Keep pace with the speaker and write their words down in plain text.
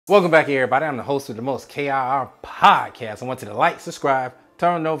Welcome back, everybody. I'm the host of the most KIR podcast. I want you to like, subscribe,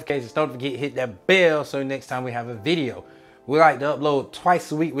 turn on notifications. Don't forget, hit that bell so next time we have a video. We like to upload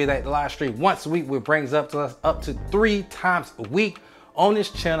twice a week. We like to live stream once a week, which brings up to 3 times a week on this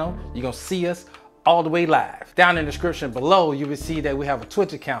channel. You're gonna see us all the way live. Down in the description below, you will see that we have a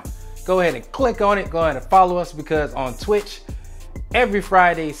Twitch account. Go ahead and click on it. Go ahead and follow us, because on Twitch, every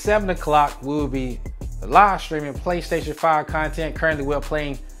Friday, 7 o'clock, we will be live streaming PlayStation 5 content. Currently, we're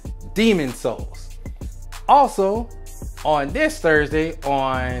playing Demon Souls. Also, on this Thursday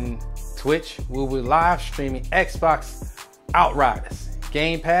on Twitch, we will be live streaming Xbox Outriders.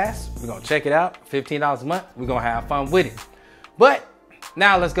 Game Pass, we're gonna check it out. $15 a month, we're gonna have fun with it. But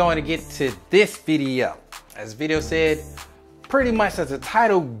now let's go and get to this video. As the video said, pretty much as the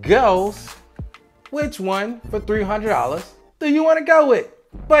title goes, which one for $300 do you want to go with?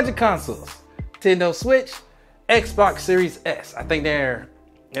 Budget consoles, Nintendo Switch, Xbox Series S. I think they're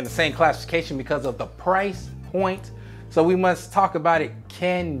in the same classification because of the price point. So we must talk about it.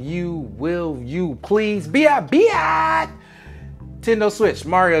 Can you, will you, please? Nintendo Switch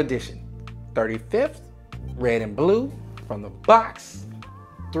Mario Edition, 35th, red and blue from the box,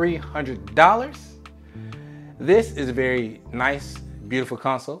 $300. This is a very nice, beautiful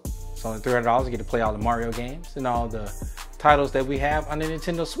console. It's only $300. You get to play all the Mario games and all the titles that we have on the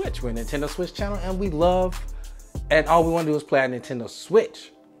Nintendo Switch. We're a Nintendo Switch channel, and we love, and all we want to do is play on Nintendo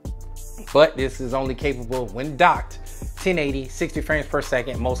Switch. But this is only capable when docked 1080, 60 frames per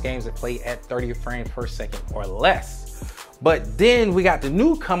second. Most games that play at 30 frames per second or less. But then we got the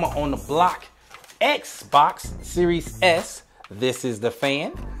newcomer on the block, Xbox Series S. This is the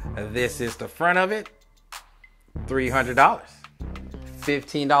fan. This is the front of it. $300.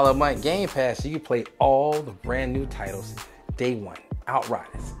 $15 a month Game Pass. So you can play all the brand new titles day one.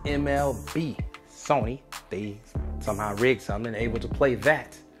 Outriders, MLB, Sony. They somehow rigged something and able to play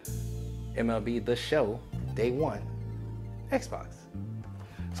that. MLB The Show, day one, Xbox.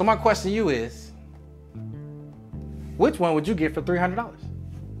 So my question to you is, which one would you get for $300?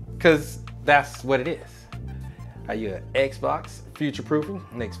 Because that's what it is. Are you an Xbox future-proofing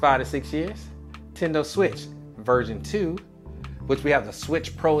next 5 to 6 years? Nintendo Switch version 2, which we have the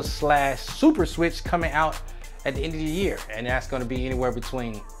Switch Pro / Super Switch coming out at the end of the year. And that's going to be anywhere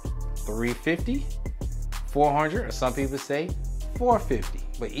between $350, $400, or some people say $450.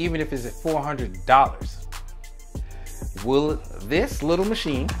 But even if it's at $400, will this little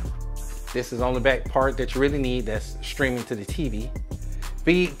machine, this is the only back part that you really need that's streaming to the TV,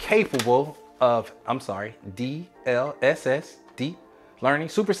 be capable of, DLSS, Deep Learning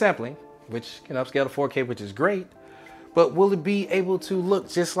Super Sampling, which can upscale to 4K, which is great. But will it be able to look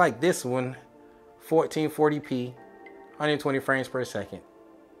just like this one, 1440p, 120 frames per second,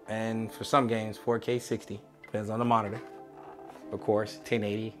 and for some games 4K 60, depends on the monitor. Of course,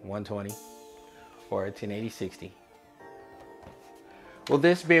 1080, 120, or 1080, 60. Will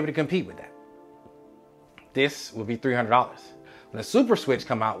this be able to compete with that? This will be $300. When the Super Switch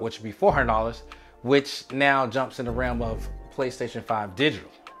come out, which will be $400, which now jumps in the realm of PlayStation 5 digital.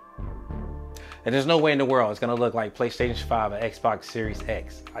 And there's no way in the world it's gonna look like PlayStation 5 or Xbox Series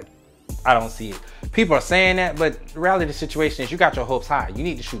X. I don't see it. People are saying that, but the reality of the situation is you got your hopes high. You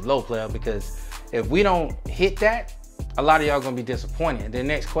need to shoot low, player, because if we don't hit that, a lot of y'all gonna be disappointed. The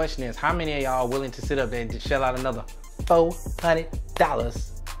next question is, how many of y'all are willing to sit up there and shell out another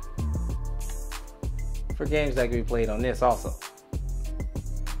 $400 for games that can be played on this also?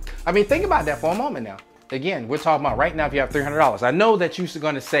 I mean, think about that for a moment now. Again, we're talking about right now if you have $300. I know that you're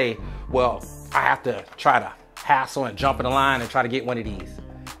gonna say, well, I have to try to hassle and jump in the line and try to get one of these.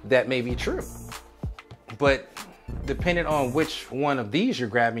 That may be true. But depending on which one of these you're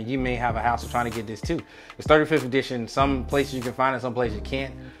grabbing, you may have a hassle trying to get this too. It's 35th edition. Some places you can find it, some places you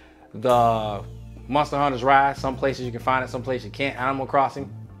can't. The Monster Hunter's Rise, some places you can find it, some places you can't. Animal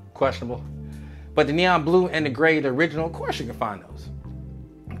Crossing, questionable. But the neon blue and the gray, the original, of course you can find those.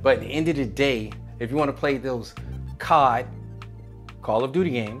 But at the end of the day, if you want to play those COD, Call of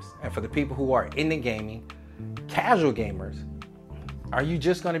Duty games, and for the people who are into gaming, casual gamers, are you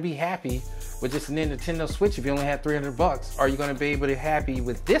just going to be happy with just a Nintendo Switch if you only had $300? Or are you going to be able to be happy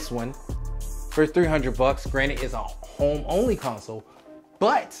with this one for $300? Granted, it's a home-only console,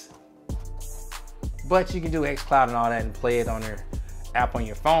 but you can do xCloud and all that and play it on your app on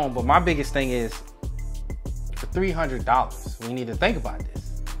your phone. But my biggest thing is, for $300, we need to think about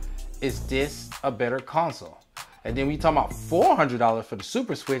this. Is this a better console? And then we talk about $400 for the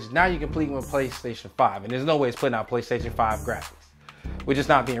Super Switch. Now you can play with PlayStation 5, and there's no way it's putting out PlayStation 5 graphics. We're just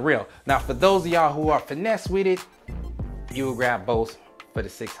not being real. Now, for those of y'all who are finesse with it, you will grab both for the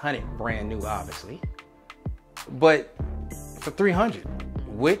 600, brand new, obviously. But for 300,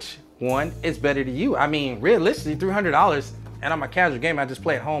 which one is better to you. I mean, realistically, $300, and I'm a casual gamer, I just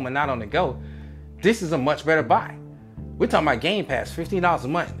play at home and not on the go. This is a much better buy. We're talking about Game Pass, $15 a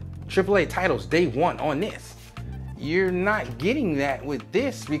month, AAA titles day one on this. You're not getting that with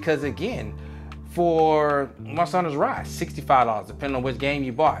this because, again, for Monster Hunter's Rise, $65, depending on which game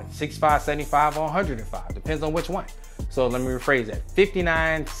you bought. $65, $75, or $105, depends on which one. So let me rephrase that.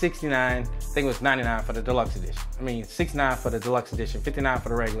 $59, $69, I think it was $99 for the deluxe edition. I mean, $69 for the deluxe edition, $59 for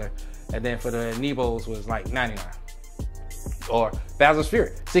the regular, and then for the Amiibos was like $99. Or Battles of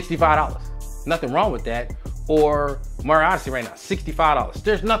Spirit, $65. Nothing wrong with that. Or Mario Odyssey right now, $65.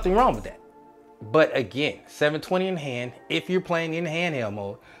 There's nothing wrong with that. But again, $720 in hand if you're playing in handheld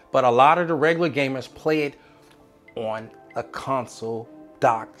mode. But a lot of the regular gamers play it on a console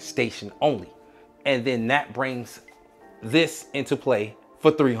dock station only. And then that brings this into play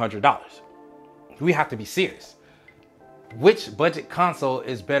for $300. We have to be serious. Which budget console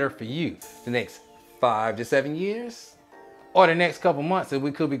is better for you? The next 5 to 7 years? Or the next couple months? And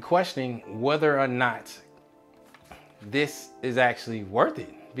we could be questioning whether or not this is actually worth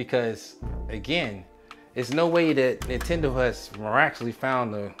it. Because again, it's no way that Nintendo has miraculously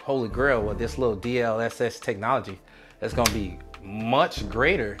found the holy grail with this little DLSS technology that's gonna be much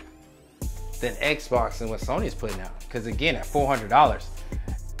greater than Xbox and what Sony's putting out. Because again, at $400,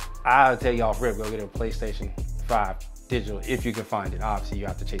 I'll tell you off rip, go get a PlayStation 5 digital if you can find it. Obviously, you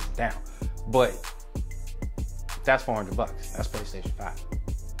have to chase it down. But that's $400. That's PlayStation 5.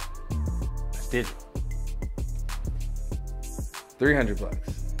 That's digital. $300.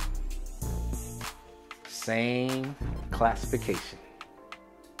 Same classification.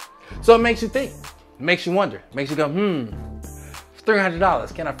 So it makes you think, it makes you wonder, it makes you go,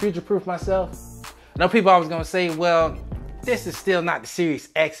 $300, can I future-proof myself? I know people always gonna say, well, this is still not the Series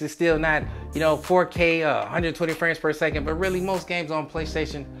X, it's still not, 4K, 120 frames per second, but really most games on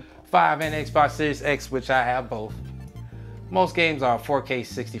PlayStation 5 and Xbox Series X, which I have both, most games are 4K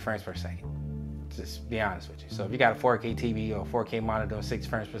 60 frames per second. Just be honest with you. So if you got a 4K TV or 4K monitor or 60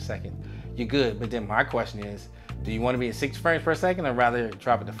 frames per second, you're good. But then my question is, do you want to be at 60 frames per second or rather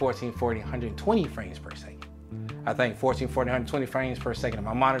drop it to 1440, 120 frames per second? I think 1440, 120 frames per second on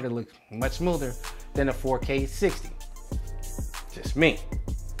my monitor looks much smoother than a 4K 60. Just me.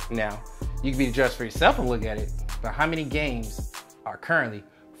 Now, you can be the judge for yourself and look at it, but how many games are currently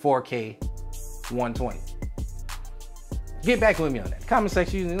 4K 120? Get back with me on that. Comment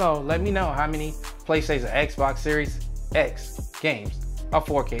section, let me know how many PlayStation, Xbox Series X games are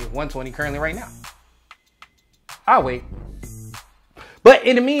 4K 120 currently right now. I'll wait. But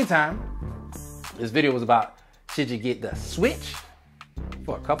in the meantime, this video was about, should you get the Switch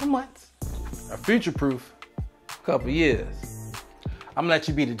for a couple months or future-proof a couple years? I'm gonna let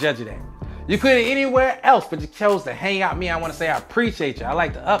you be the judge of that. You could have anywhere else, but you chose to hang out with me. I wanna say I appreciate you. I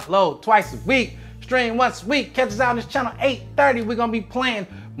like to upload twice a week, stream once a week. Catch us out on this channel, 8:30. We're gonna be playing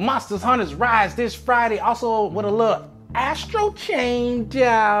Monster Hunter's Rise this Friday. Also with a little Astral Chain,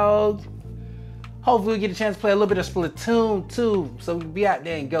 dog. Hopefully we get a chance to play a little bit of Splatoon too, so we can be out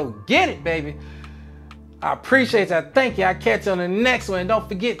there and go get it, baby. I appreciate you. I thank you. I'll catch you on the next one. And don't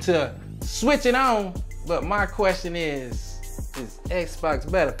forget to switch it on. But my question is Xbox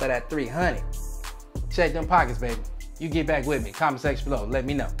better for that 300? Check them pockets, baby. You get back with me. Comment section below. Let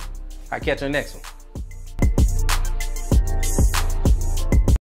me know. I'll catch you on the next one.